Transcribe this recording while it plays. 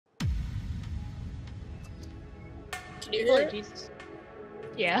Can you hear it? Jesus.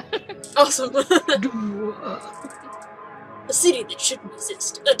 Yeah. Awesome. A city that shouldn't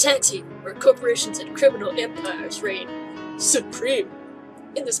exist. A taxi where corporations and criminal empires reign supreme.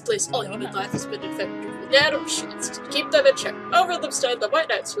 In this place, all human life has been infected with nano machines to keep them in check. Over them stand the White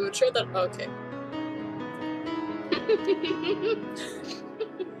Knights who ensure that. Okay.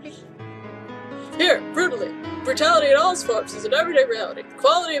 Here, brutally. Brutality in all its forms is an everyday reality. The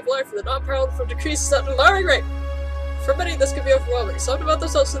quality of life for the non-powerful decreases at an alarming rate. For many, this can be overwhelming. Some devote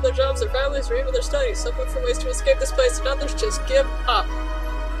themselves to their jobs, their families, or even their studies. Some look for ways to escape this place, and others just give up.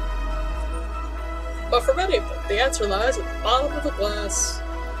 But for many of them, the answer lies at the bottom of the glass.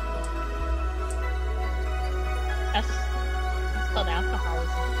 That's called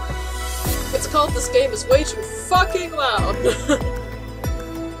alcoholism. It's called "This game is way too fucking loud."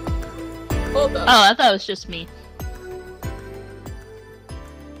 Hold on. Oh, I thought it was just me.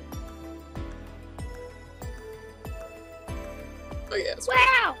 Oh yeah, it's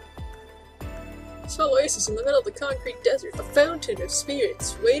Wow! small oasis in the middle of the concrete desert, a fountain of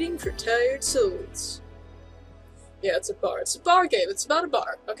spirits waiting for tired souls. Yeah, it's a bar. It's a bar game. It's not a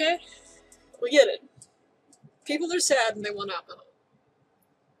bar, okay? We get it. People are sad and they want alcohol.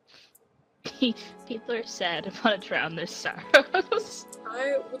 People are sad and want to drown their sorrows.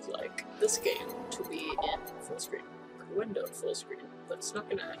 I would like this game to be in full screen. Window full screen, but it's not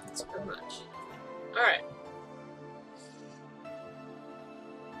gonna happen super much. Alright.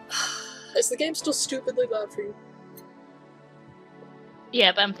 Is the game still stupidly loud for you?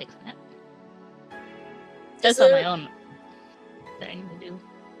 Yeah, but I'm fixing it. That's on my own thing to do.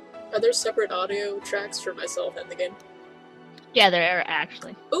 Are there separate audio tracks for myself and the game? Yeah, there are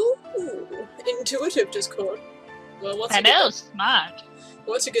actually. Ooh, intuitive Discord. Well, once I know, smart.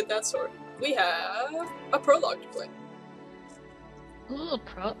 Once you get that sorted, we have a prologue to play. Ooh,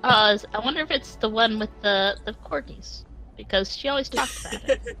 I wonder if it's the one with the corgis, because she always talks about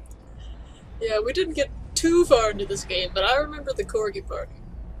it. Yeah, we didn't get too far into this game, but I remember the corgi party.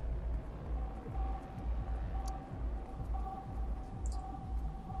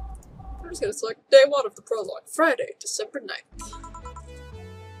 I'm just gonna select day 1 of the prologue, Friday, December 9th.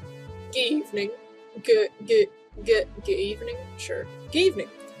 Good evening. Good evening? Sure. Good evening.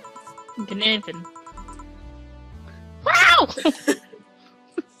 Good evening. Wow!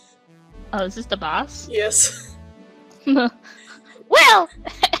 Oh, is this the boss? Yes. Well,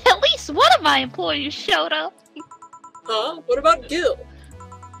 at least one of my employees showed up. Huh? What about Gil?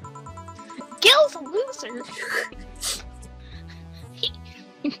 Gil's a loser.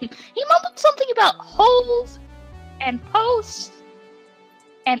 He mumbled something about holes and posts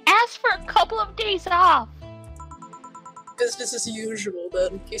and asked for a couple of days off. Business as usual,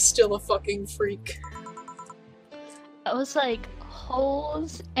 then. He's still a fucking freak. I was like,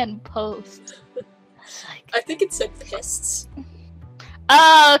 holes and posts. I think it said pests.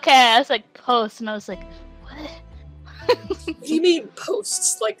 Oh, okay. I was like, posts, and I was like, what? What do you mean,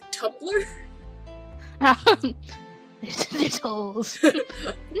 posts? Like Tumblr? There's holes.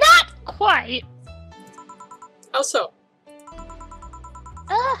 Not quite. How so?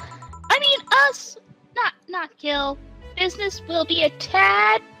 I mean, us, not Gil. Business will be a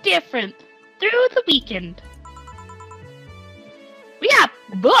tad different through the weekend. We got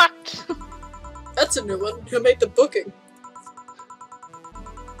booked. That's a new one. Who made the booking?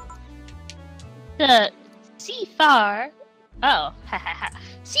 The Seafar. Oh, hahaha.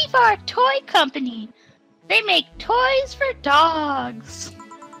 Seafar Toy Company. They make toys for dogs.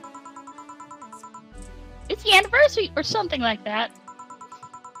 It's the anniversary or something like that.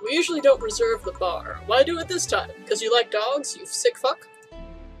 We usually don't reserve the bar. Why do it this time? Because you like dogs, you sick fuck?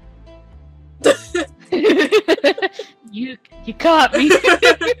 You caught me.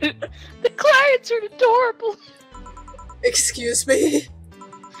 The clients are adorable. Excuse me?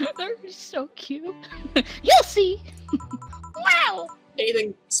 They're so cute. You'll see. Wow.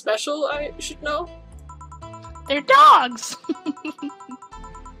 Anything special I should know? They're dogs.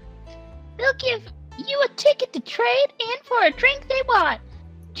 They'll give you a ticket to trade and for a drink they want.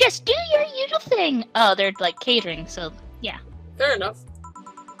 Just do your usual thing. Oh, they're like catering, so yeah. Fair enough.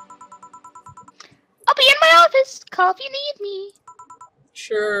 I'll be in my office. Call if you need me.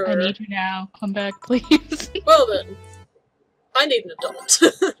 Sure. I need you now. Come back, please. Well then. I need an adult.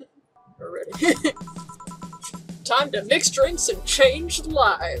 Already. Time to mix drinks and change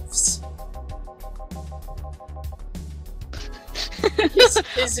lives.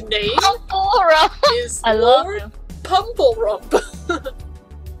 His name is I love Lord him. Pumblerump.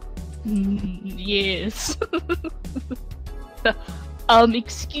 Yes.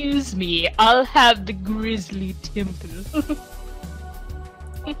 Excuse me. I'll have the Grizzly Temple.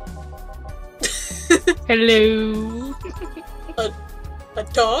 Hello. A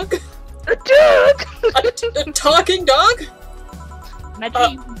dog? A dog! A talking dog? My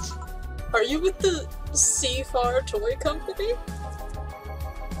dreams. Are you with the Seafar Toy Company?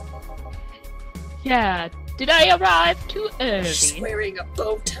 Yeah. Did I arrive too early? She's wearing a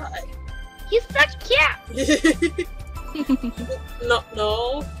bow tie. He's a cat!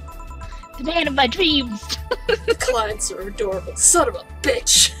 No. The man of my dreams! The clients are adorable. Son of a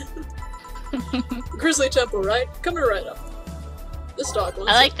bitch! Grizzly Temple, right? Coming right up. This dog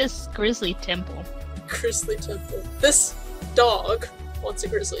wants I like this Grizzly Temple. Grizzly Temple. This dog wants a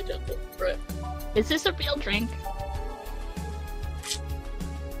Grizzly Temple, right? Is this a real drink?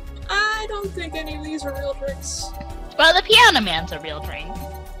 I don't think any of these are real drinks. Well, the Piano Man's a real drink.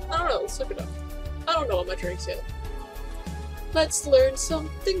 I don't know, let's look it up. I don't know all my drinks yet. Let's learn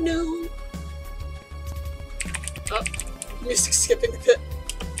something new. Oh, music skipping the pit.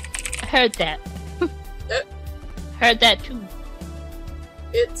 I heard that. Heard that too.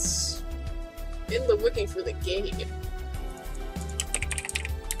 It's in the wiki for the game.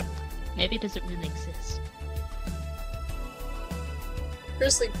 Maybe it doesn't really exist.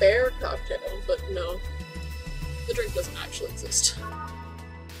 Grizzly Bear cocktail, but no. The drink doesn't actually exist.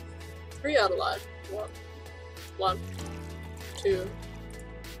 3 out of live. 1, 2,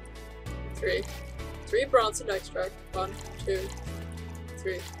 3. 3 Bronson extract. 1, 2,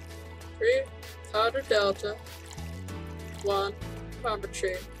 3. 3 powder delta. 1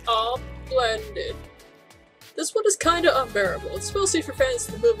 Parmesan. All blended. This one is kinda unbearable. It's mostly for fans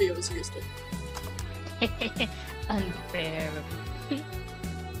of the movie it was used in. Unbearable.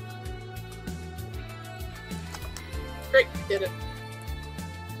 Great, get it.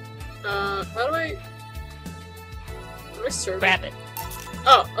 How do I serve Grab it.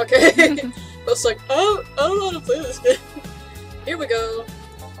 Oh, okay. I was like, oh, I don't know how to play this game. Here we go.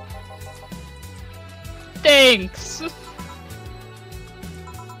 Thanks!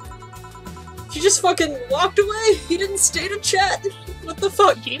 He just fucking walked away! He didn't stay to chat! What the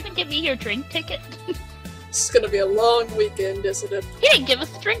fuck? Did you even give me your drink ticket? This is gonna be a long weekend, isn't it? He didn't give us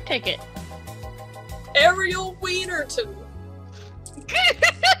the drink ticket! Ariel Wienerton!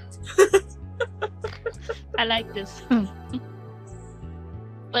 I like this.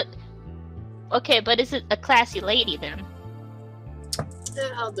 But, okay, but is it a classy lady then?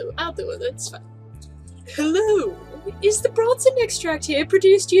 I'll do it, it's fine. Hello! Is the Bronson extract here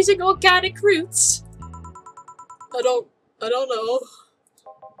produced using organic roots? I don't know.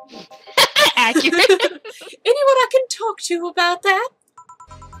 Accurate. Anyone I can talk to about that?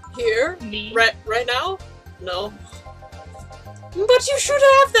 Here? Me. Right now? No. But you should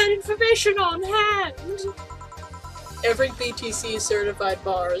have that information on hand! Every BTC certified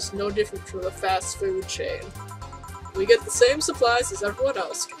bar is no different from a fast food chain. We get the same supplies as everyone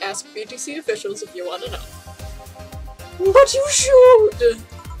else. Ask BTC officials if you want to know. But you should!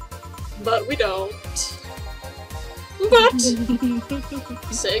 But we don't. But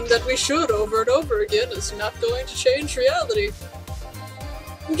saying that we should over and over again is not going to change reality.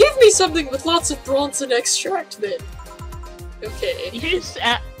 Give me something with lots of Bronson extract then. Okay. You just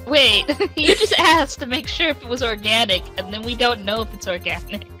wait. You just asked to make sure if it was organic, and then we don't know if it's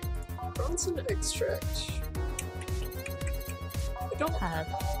organic. Bronson extract. I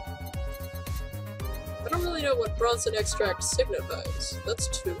don't really know what Bronson extract signifies. That's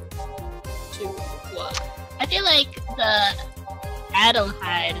 2. 2, 1. I feel like the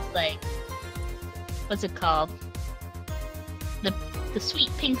Adelhyde is like, what's it called? The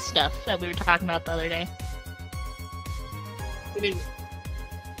sweet pink stuff that we were talking about the other day. I mean,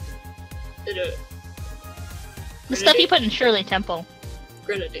 the stuff you put in Shirley Temple.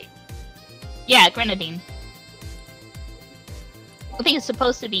 Grenadine. Yeah, grenadine. I think it's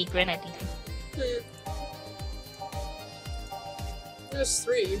supposed to be grenadine. There's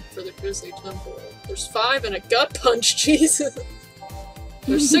 3 for the Grizzly Temple. There's 5 and a gut punch, Jesus!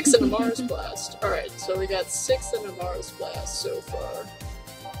 There's 6 in a Mars Blast. Alright, so we got 6 in a Mars Blast so far.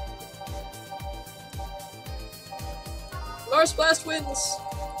 Mars Blast wins!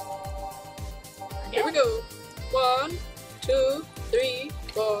 Here we go. 1, 2, 3,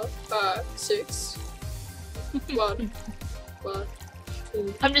 4, 5, 6. 1, 1,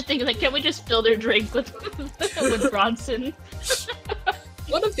 2. I'm just thinking, like, can't we just fill their drink with with Bronson?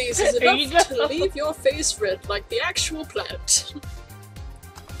 One of these is enough to leave your face red like the actual plant.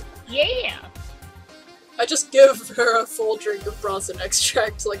 Yeah! I just give her a full drink of Bronson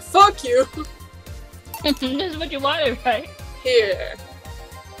extract, like, fuck you! This is what you wanted, right? Here.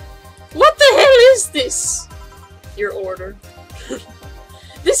 What the hell is this? Your order.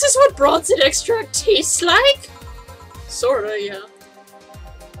 This is what Bronson extract tastes like? Sorta, yeah.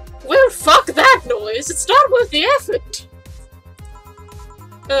 Well, fuck that noise, it's not worth the effort!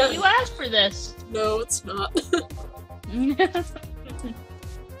 You asked for this. No, it's not.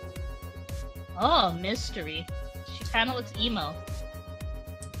 Oh, mystery. She kind of looks emo.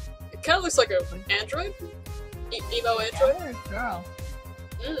 It kind of looks like an android. Emo android. Or a girl.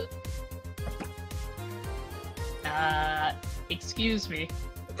 Excuse me.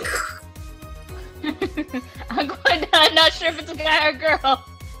 I'm not sure if it's a guy or a girl.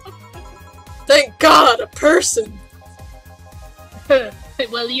 Thank God, a person!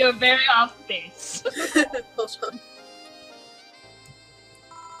 Well, you're very off base. Hold on.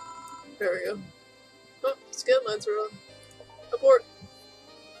 There we go. Oh, scan lines are on. Abort.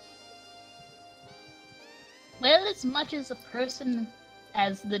 Well, as much as a person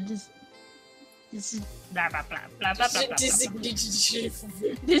as the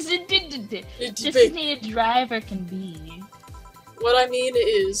designated driver can be. What I mean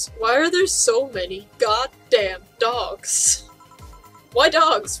is, why are there so many goddamn dogs? Why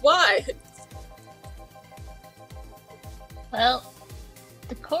dogs? Why? Well,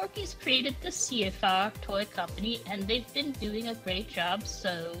 the Corgis created the CFR toy company, and they've been doing a great job,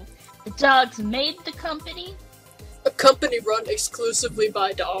 so the dogs made the company. A company run exclusively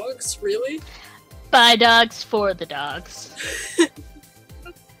by dogs? Really? By dogs for the dogs.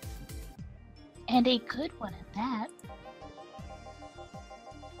 And a good one at that.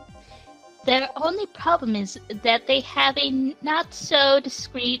 Their only problem is that they have a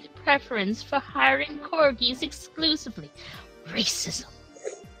not-so-discreet preference for hiring Corgis exclusively. Racism.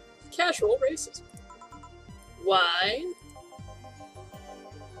 Casual racism. Why?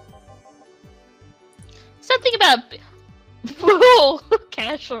 Something about... Whoa!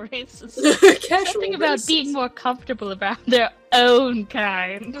 Casual racism. Casual Something about racist. being more comfortable around their own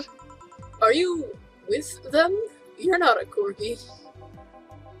kind. Are you with them? You're not a Corgi.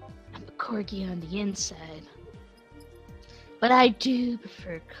 I'm a Corgi on the inside. But I do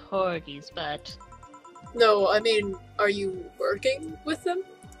prefer Corgis, but... No, I mean, are you working with them?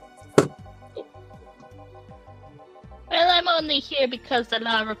 Well, I'm only here because the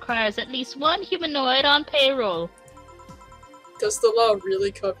law requires at least one humanoid on payroll. Does the law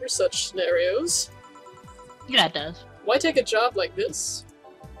really cover such scenarios? Yeah, it does. Why take a job like this?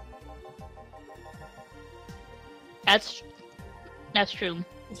 That's true.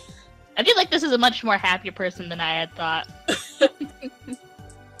 I feel like this is a much more happier person than I had thought.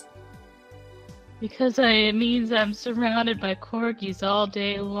 Because it means I'm surrounded by Corgis all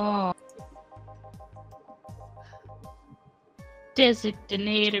day long.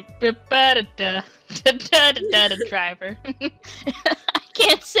 Designated driver. I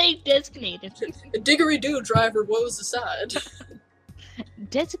can't say designated. A diggery-doo driver woes aside.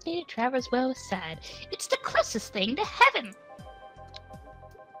 Designated driver's well aside. It's the closest thing to heaven.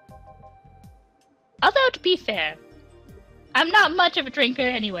 Although, to be fair, I'm not much of a drinker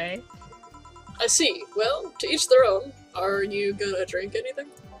anyway. I see. Well, to each their own. Are you gonna drink anything?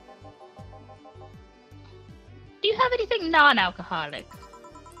 Do you have anything non-alcoholic?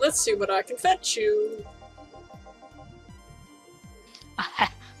 Let's see what I can fetch you.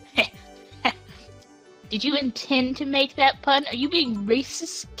 Did you intend to make that pun? Are you being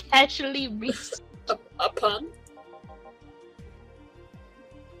racist? Casually racist? A pun?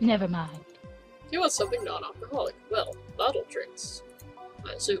 Never mind. You want something non-alcoholic? Well, bottled drinks.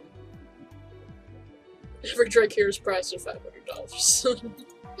 I assume. Every drink here is priced at $500.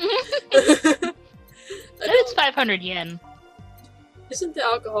 It's 500 yen. Isn't the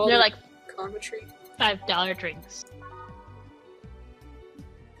alcohol They're like karma tree? $5 drinks.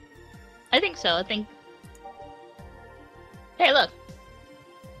 I think so. I think. Hey, look.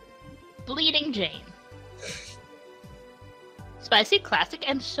 Bleeding Jane. Spicy, classic,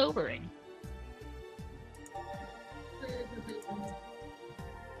 and sobering.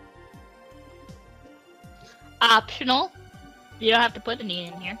 Optional. You don't have to put any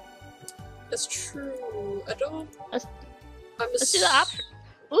in here. That's true. I don't. Let's do the option.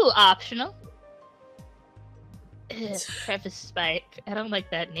 Ooh, optional. Prefaced by. I don't like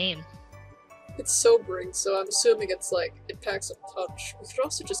that name. It's sobering, so I'm assuming it's like it packs a punch. We could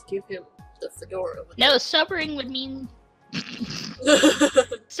also just give him the fedora. No, sobering would mean.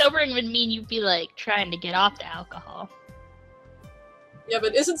 Sobering would mean you'd be like trying to get off the alcohol. Yeah,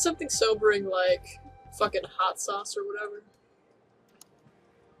 but isn't something sobering like fucking hot sauce or whatever?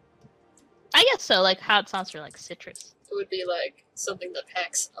 I guess so, like hot sauce or like citrus. It would be like something that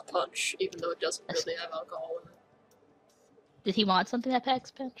packs a punch, even though it doesn't really have alcohol in it. Did he want something that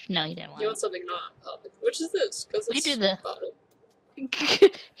packs punch? No, he didn't want You it. want something non-alcoholic. Which is this? Because it's We do the- bottled.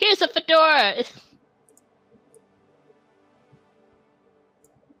 Here's a fedora!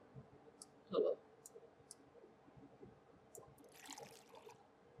 Hello.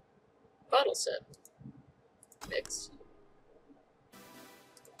 bottle set. Mix.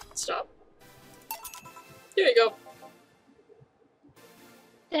 Stop. Here you go.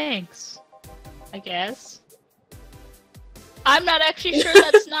 Thanks. I guess. I'm not actually sure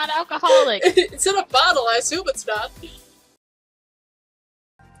that's not alcoholic. It's in a bottle, I assume it's not.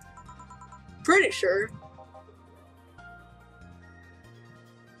 Pretty sure.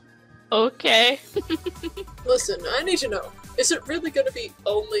 Okay. Listen, I need to know. Is it really gonna be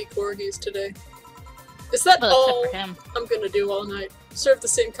only corgis today? Is that Well, all except for him. I'm gonna do all night? Serve the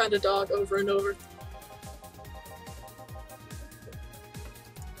same kind of dog over and over?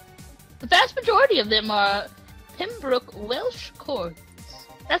 The vast majority of them are Pembroke Welsh Corgis.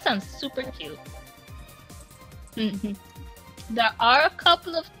 That sounds super cute. There are a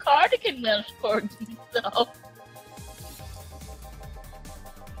couple of Cardigan Welsh Corgis, though.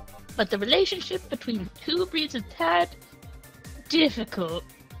 But the relationship between the two breeds is tad difficult,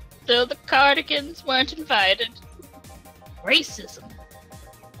 so the Cardigans weren't invited. Racism.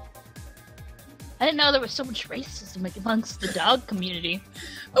 I didn't know there was so much racism amongst the dog community.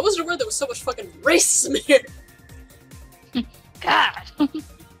 I wasn't aware there was so much fucking racism here. God.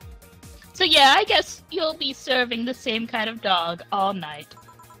 So yeah, I guess you'll be serving the same kind of dog all night.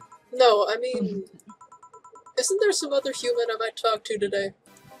 No, I mean, isn't there some other human I might talk to today?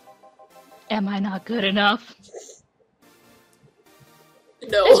 Am I not good enough?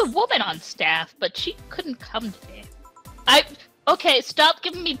 No. There's a woman on staff, but she couldn't come today. Okay, stop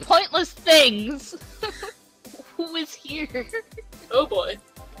giving me pointless things! Who is here? Oh boy.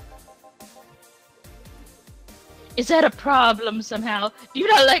 Is that a problem somehow? Do you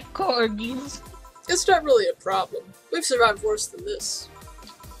not like corgis? It's not really a problem. We've survived worse than this.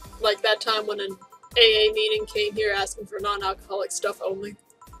 Like that time when an AA meeting came here asking for non-alcoholic stuff only.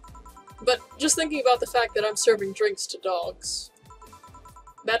 But just thinking about the fact that I'm serving drinks to dogs.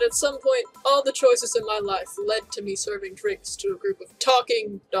 That at some point, all the choices in my life led to me serving drinks to a group of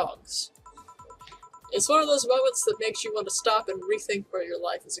talking dogs. It's one of those moments that makes you want to stop and rethink where your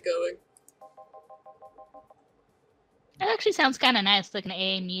life is going. That actually sounds kind of nice, like an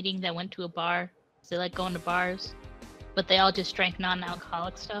AA meeting that went to a bar. They like going to bars, but they all just drank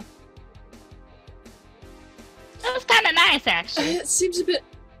non-alcoholic stuff. That was kind of nice, actually. It seems a bit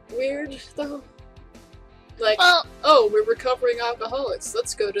weird, though. Like, Well, oh, we're recovering alcoholics.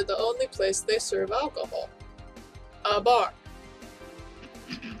 Let's go to the only place they serve alcohol. A bar.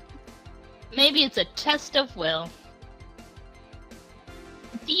 maybe it's a test of will.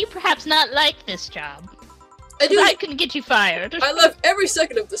 Do you perhaps not like this job? I do. I couldn't get you fired. I love every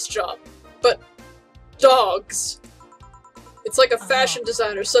second of this job, but dogs. It's like a fashion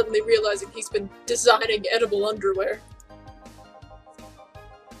designer suddenly realizing he's been designing edible underwear.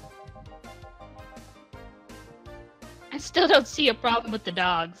 I still don't see a problem with the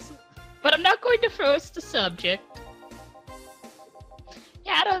dogs, but I'm not going to force the subject.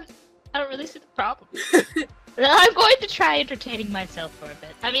 Yeah, I don't really see the problem. I'm going to try entertaining myself for a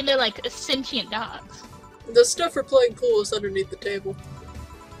bit. I mean, they're like sentient dogs. The stuff for playing pool is underneath the table.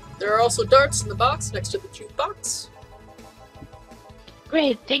 There are also darts in the box next to the jukebox.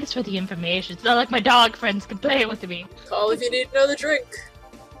 Great, thanks for the information. It's not like my dog friends can play with me. Call if you need another drink.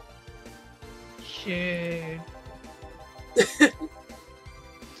 Sure.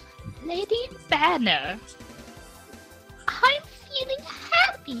 Lady Banner, I'm feeling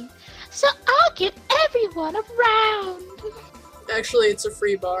happy, so I'll give everyone a round. Actually, it's a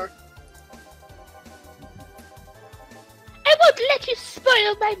free bar. I won't let you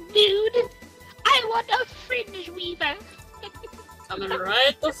spoil my mood. I want a fringe weaver. Coming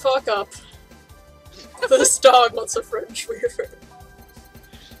right the fuck up. This dog wants a French weaver.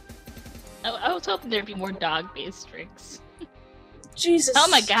 I was hoping there'd be more dog-based drinks. Jesus. Oh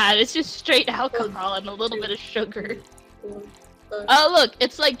my god, it's just straight alcohol and a little bit of sugar. Oh look,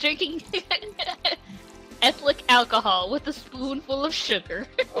 it's like drinking ethylene alcohol with a spoonful of sugar.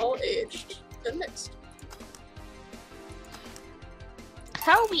 All aged and mixed.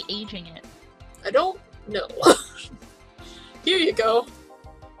 How are we aging it? I don't know. Here you go.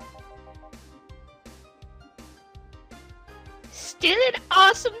 Still an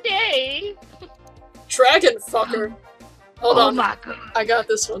awesome day! Dragon fucker. Hold Oh on. my god. I got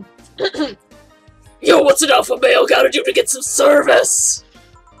this one. Yo, what's an alpha male gotta do to get some service?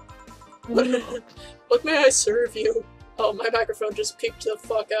 What may I serve you? Oh, my microphone just peeked the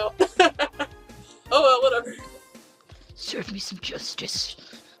fuck out. Oh well, whatever. Serve me some justice.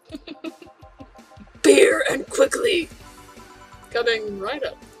 Beer and quickly. Coming right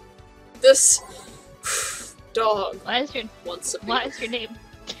up. This dog Why is your wants a beer. Why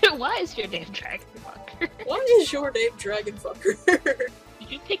is your name Dragon Walker? Why is your name Dragon Fucker?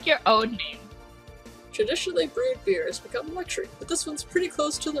 You pick your own name. Traditionally brewed beer has become a luxury, but this one's pretty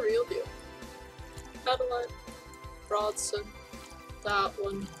close to the real deal. Adelaide, Brodson, that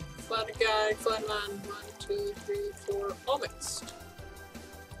one, Flanagan, Flatland, 1, 2, 3, 4, all mixed.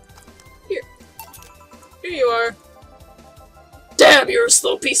 Here. Here you are. Damn, you're a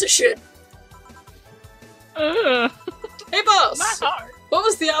slow piece of shit! Hey boss! My heart. What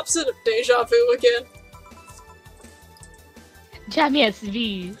was the opposite of deja vu again? Jamais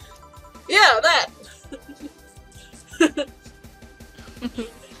vu. Yeah, that!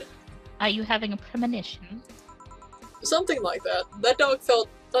 Are you having a premonition? Something like that. That dog felt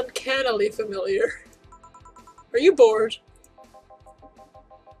uncannily familiar. Are you bored?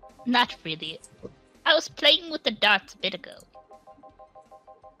 Not really. I was playing with the darts a bit ago.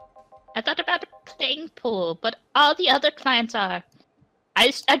 I thought about playing pool, but all the other clients are.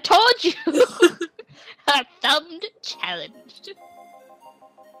 I told you! Are thumbed challenged.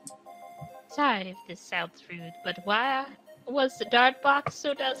 Sorry if this sounds rude, but why was the dart box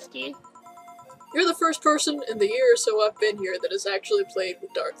so dusty? You're the first person in the year or so I've been here that has actually played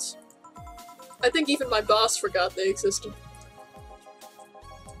with darts. I think even my boss forgot they existed.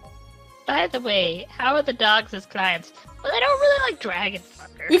 By the way, how are the dogs as clients? Well, I don't really like Dragon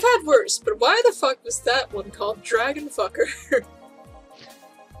Fucker. We've had worse, but why the fuck was that one called Dragon Fucker?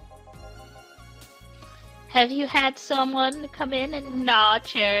 Have you had someone come in and gnaw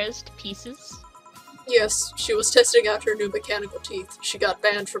chairs to pieces? Yes, she was testing out her new mechanical teeth. She got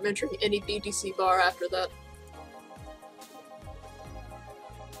banned from entering any BDC bar after that.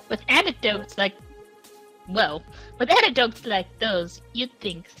 With anecdotes like those, you'd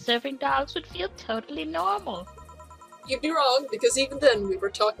think serving dogs would feel totally normal. You'd be wrong, because even then we were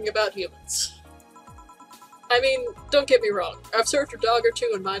talking about humans. I mean, don't get me wrong, I've served a dog or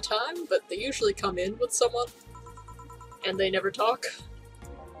two in my time, but they usually come in with someone, and they never talk.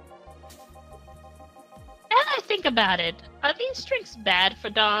 Now I think about it, are these drinks bad for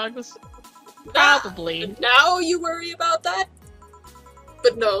dogs? Probably. Now you worry about that?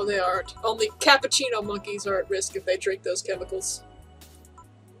 But no, they aren't. Only cappuccino monkeys are at risk if they drink those chemicals.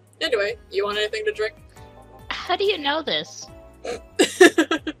 Anyway, you want anything to drink? How do you know this?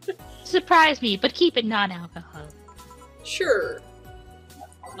 Surprise me, but keep it non-alcohol. Sure.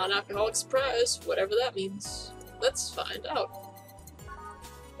 Non-alcoholic surprise, whatever that means. Let's find out.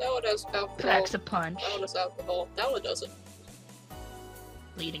 That one has alcohol. Packs a punch. That one has alcohol. That one doesn't.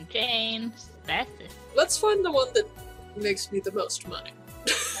 Bleeding Jane. That's it. Let's find the one that makes me the most money.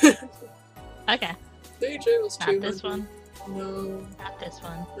 Okay. DJ was Not 200. this one. No. Not this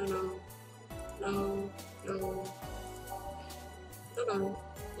one. No. No. No. No. No.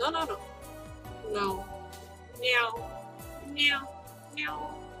 No. No. No. No. Meow. Meow.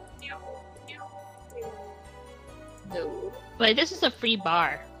 Meow. Meow. Meow. No. Wait, this is a free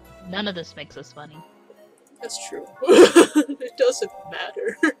bar. None of this makes us money. That's true. It doesn't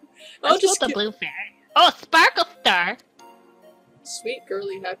matter. I'll Let's just go the blue fairy. Oh, Sparkle Star! Sweet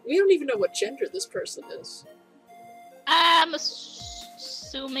girly happy. We don't even know what gender this person is. I'm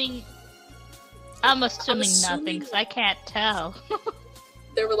assuming nothing, because I can't tell.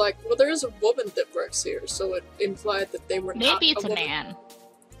 They were like, well, there is a woman that works here, so it implied that they were not Maybe it's a woman. man.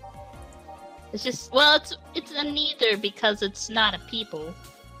 It's just, well, it's a neither because it's not a people.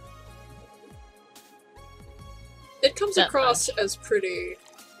 It comes That across much. as pretty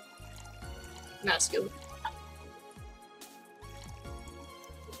masculine.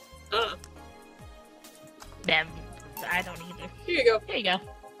 Them, I don't either. Here you go. Here you go.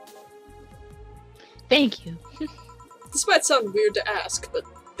 Thank you. This might sound weird to ask, but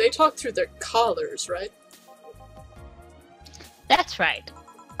they talk through their collars, right? That's right.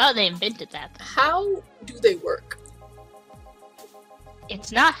 Oh, they invented that. How do they work?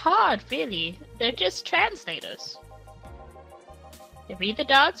 It's not hard, really. They're just translators. They read the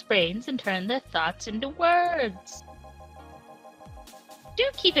dog's brains and turn their thoughts into words. Do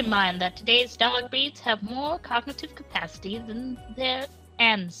keep in mind that today's dog breeds have more cognitive capacity than their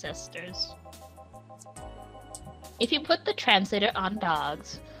ancestors. If you put the translator on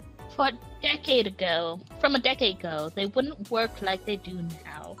dogs, from a decade ago, they wouldn't work like they do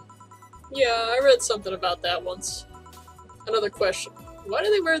now. Yeah, I read something about that once. Another question. Why do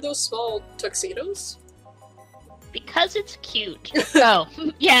they wear those small tuxedos? Because it's cute. Oh,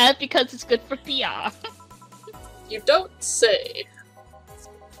 yeah, because it's good for PR. You don't say.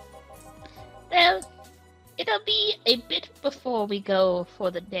 Well, it'll be a bit before we go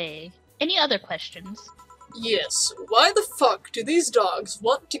for the day. Any other questions? Yes, why the fuck do these dogs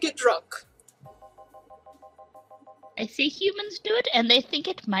want to get drunk? I see humans do it and they think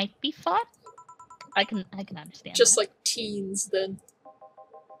it might be fun. I can understand. Just that. like teens, then.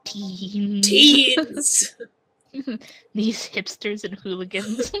 Teens. Teens! These hipsters and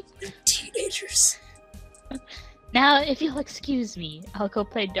hooligans. Teenagers. Now, if you'll excuse me, I'll go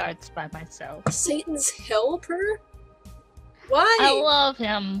play darts by myself. Satan's helper? Why? I love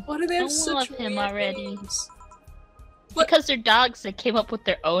him. Why do they have I such love him weird already. names? What? Because they're dogs that came up with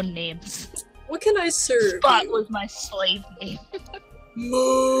their own names. What can I serve Spot you? was my slave name.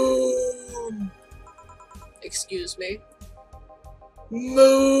 Moon! Excuse me.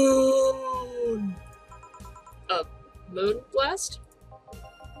 Moon! A moon blast?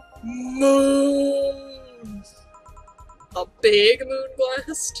 Moon! A big moon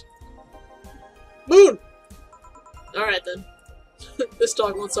blast? Moon! Alright then. This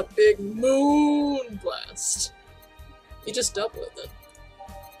dog wants a big moon blast. You just double it then.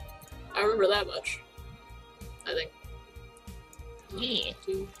 I remember that much. I think. Yeah.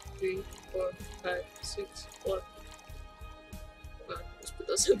 2, 3, 4, 5, 6, 1. Let's put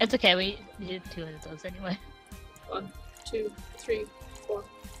those in. It's okay, we did 2 of those anyway. 1, 2, 3, 4,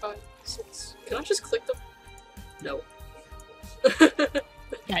 5, 6. Can I just click them? No.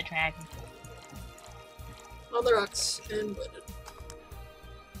 Got dragon. On the rocks and blended.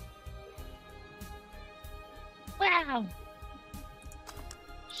 Wow!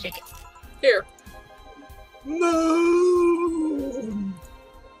 Shake it. Here. Moon!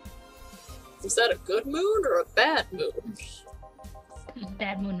 Is that a good moon or a bad moon?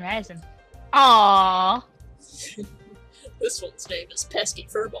 Bad moon rising. Aww! This one's name is Pesky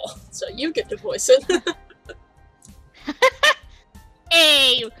Furball, so you get to voice it.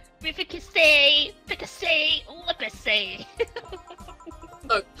 Hey! Rificase! Picasse! Lipicasse!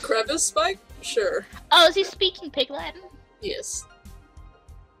 A crevice spike? Sure. Oh, is he speaking Pig Latin? Yes.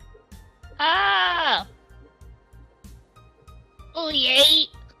 Ah! Oh, yay!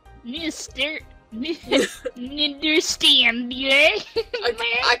 Mister... Understand, yeah?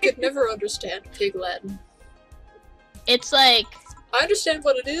 I could never understand Pig Latin. It's like... I understand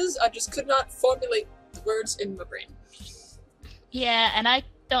what it is, I just could not formulate the words in my brain. Yeah, and I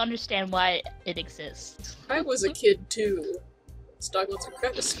don't understand why it exists. I was a kid too. This dog wants a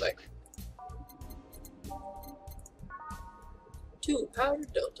crevice spike. 2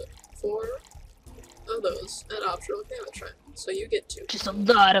 powdered delta. 4 of those. An optional gamma triangle. So you get 2. Just a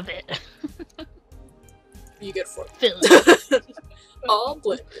lot of it. You get 4. Fill it. All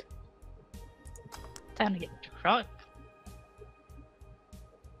blended. Time to get drunk.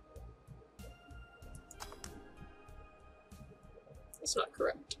 That's not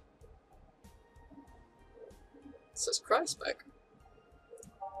correct. It says cry spike.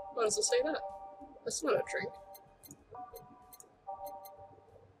 Why does it say that? That's not a drink.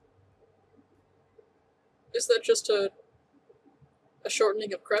 Is that just a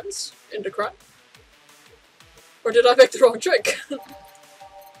shortening of crevice into cry? Or did I make the wrong drink?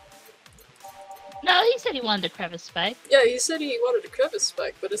 No, he said he wanted a crevice spike. Yeah, he said he wanted a crevice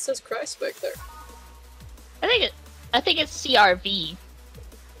spike, but it says cry spike there. I think it's CRV.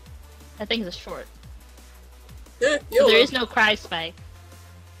 I think it's short. Yeah, So there is no cry spike.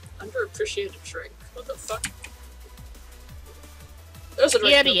 Underappreciated drink. What the fuck? There's a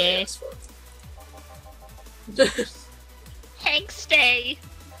drink nobody asked for. Hank, stay!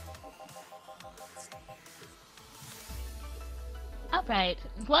 Alright,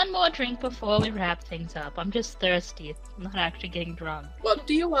 one more drink before we wrap things up. I'm just thirsty. I'm not actually getting drunk. What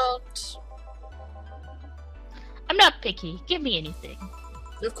do you want? I'm not picky. Give me anything.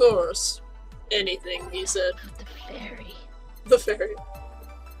 Of course. Anything, he said. The fairy. The fairy.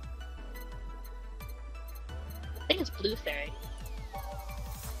 I think it's blue fairy.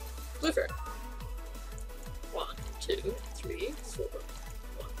 Blue fairy. 1, 2, 3, 4.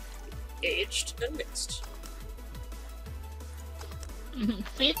 1. Aged and mixed.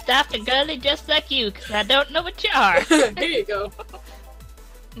 Sweet, soft, and girly just like you, because I don't know what you are. Here you go.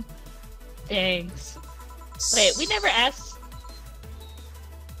 Thanks. Wait, we never asked...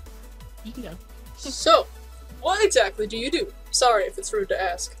 You can go. So, what exactly do you do? Sorry if it's rude to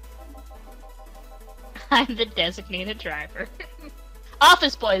ask. I'm the designated driver.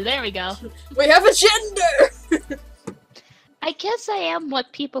 Office boy, there we go. We have a gender! I guess I am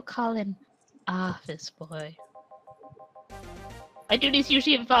what people call an office boy. My duties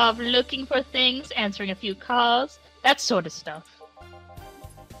usually involve looking for things, answering a few calls, that sort of stuff.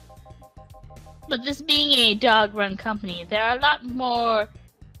 But this being a dog-run company, there are a lot more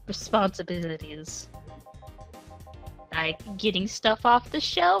responsibilities. Like getting stuff off the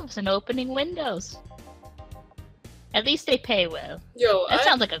shelves and opening windows. At least they pay well. Yo, That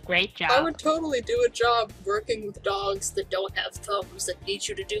sounds like a great job. I would totally do a job working with dogs that don't have thumbs that need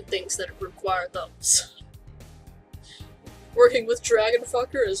you to do things that require thumbs. Working with Dragon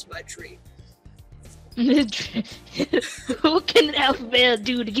Fucker is my dream. What can an alpha male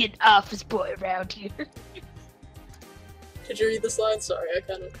do to get an office boy around here? Did you read this line? Sorry, I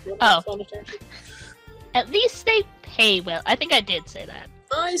kind of went Oh. on a tangent. At least they pay well. I think I did say that.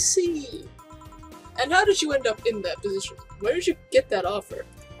 I see. And how did you end up in that position? Where did you get that offer?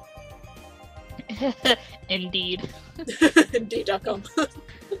 Indeed. Indeed.com.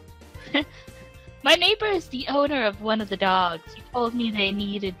 My neighbor is the owner of one of the dogs. He told me they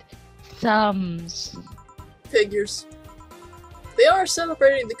needed thumbs. Figures. They are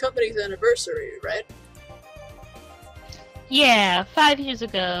celebrating the company's anniversary, right? Yeah, 5 years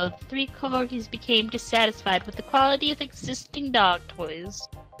ago, the 3 corgis became dissatisfied with the quality of existing dog toys.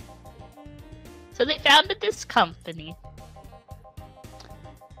 So they founded this company.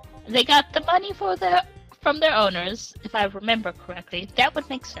 They got the money from their owners, if I remember correctly. That would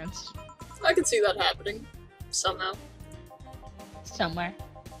make sense. I can see that happening. Somehow. Somewhere.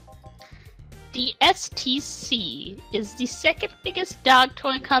 The STC is the second biggest dog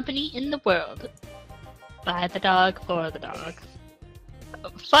toy company in the world. By the dog, for the dog.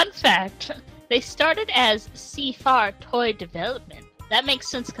 Fun fact, they started as CFAR Toy Development. That makes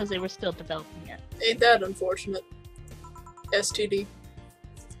sense because they were still developing it. Ain't that unfortunate? STD.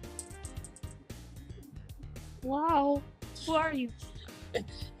 Wow. Who are you?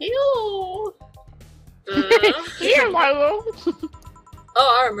 Hello! Here, Milo!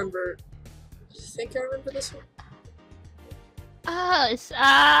 Oh, I remember. I think I remember this one. Oh, it's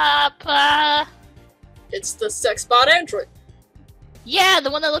up, It's the sex bot android. Yeah,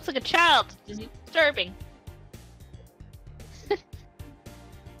 the one that looks like a child. Is disturbing. The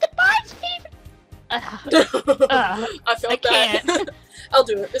bar's favorite. I felt I bad. can't. I'll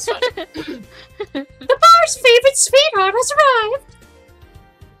do it. It's fine. The bar's favorite sweetheart has arrived.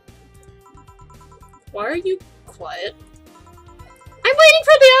 Why are you quiet? I'm waiting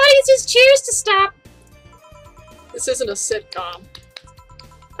for the audience's cheers to stop. This isn't a sitcom.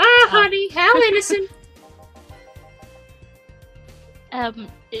 Ah, honey, how innocent.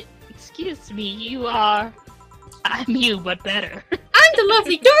 Excuse me, you are... I'm you, but better. I'm the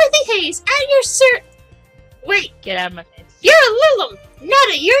lovely Dorothy Hayes, at your Wait, Get out of my face. you're a Lilum, not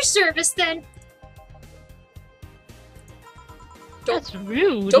at your service then. That's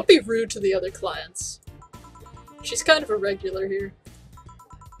rude. Don't be rude to the other clients. She's kind of a regular here.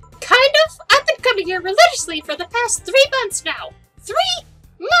 Kind of? I've been coming here religiously for the past 3 months now. 3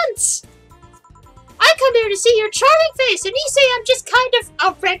 months! I come here to see your charming face, and you say I'm just kind of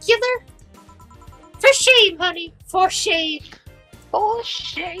a regular? For shame, honey. For shame. For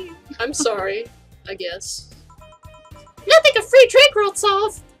shame. I'm sorry, I guess. Nothing a free drink won't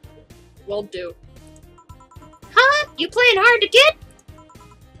solve. Won't do. Huh? You playing hard to get?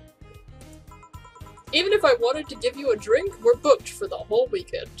 Even if I wanted to give you a drink, we're booked for the whole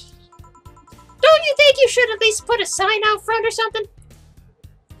weekend. Don't you think you should at least put a sign out front or something?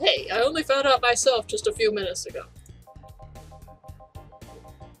 Hey, I only found out myself just a few minutes ago.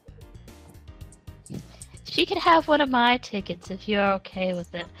 She could have one of my tickets if you're okay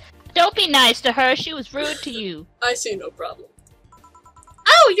with it. Don't be nice to her, she was rude to you. I see no problem.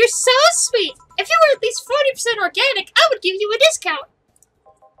 Oh, you're so sweet! If you were at least 40% organic, I would give you a discount.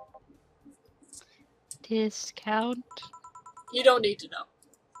 Discount? You don't need to know.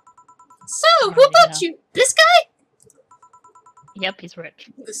 So, who Already booked know. you? This guy? Yep, he's rich.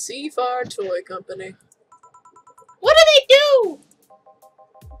 The CFAR Toy Company. What do they do?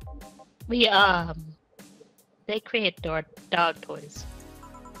 We, they create dog toys.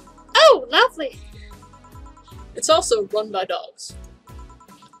 Oh, lovely. It's also run by dogs.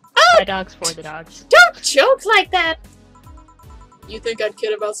 By dogs for the dogs. Don't joke like that. You think I'd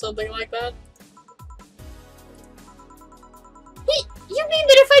kid about something like that? You mean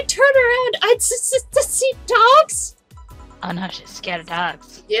that if I turn around, I'd see dogs? Oh no, she's scared of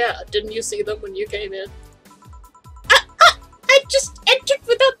dogs. Yeah, didn't you see them when you came in? I just entered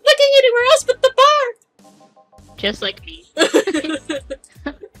without looking anywhere else but the bar. Just like me.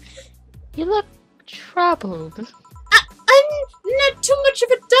 You look troubled. I'm not too much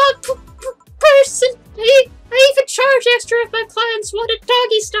of a dog person. I even charge extra if my clients want it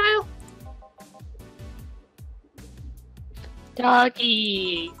doggy style.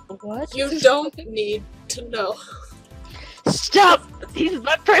 Doggy. What? You don't need to know. Stop! He's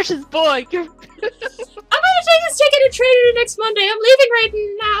my precious boy. You're... I'm gonna take this ticket and trade it in next Monday. I'm leaving right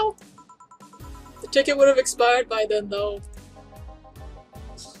now. The ticket would have expired by then, though.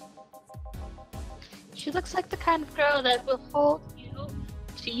 She looks like the kind of girl that will hold you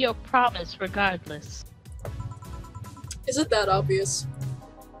to your promise regardless. Is it that obvious?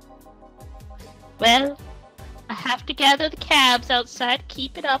 Well, I have to gather the cabs outside.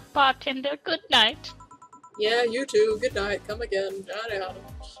 Keep it up, bartender. Good night. Yeah, you too. Good night. Come again. Yada yada.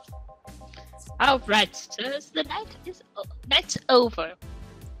 Alright, sirs. The night's over.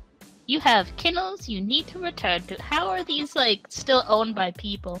 You have kennels you need to return to. How are these, like, still owned by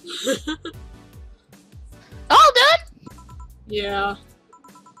people? All done? Yeah.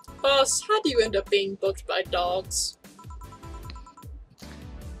 Boss, how do you end up being booked by dogs?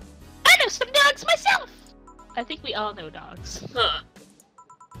 I know some dogs myself! I think we all know dogs. Huh.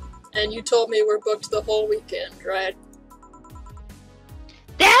 And you told me we're booked the whole weekend, right?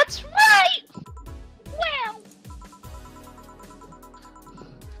 That's right! Wow!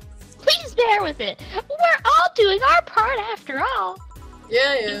 Please bear with it. We're all doing our part after all.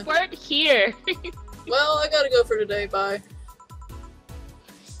 Yeah, yeah. You weren't here. Well, I gotta go for today. Bye.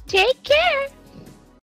 Take care.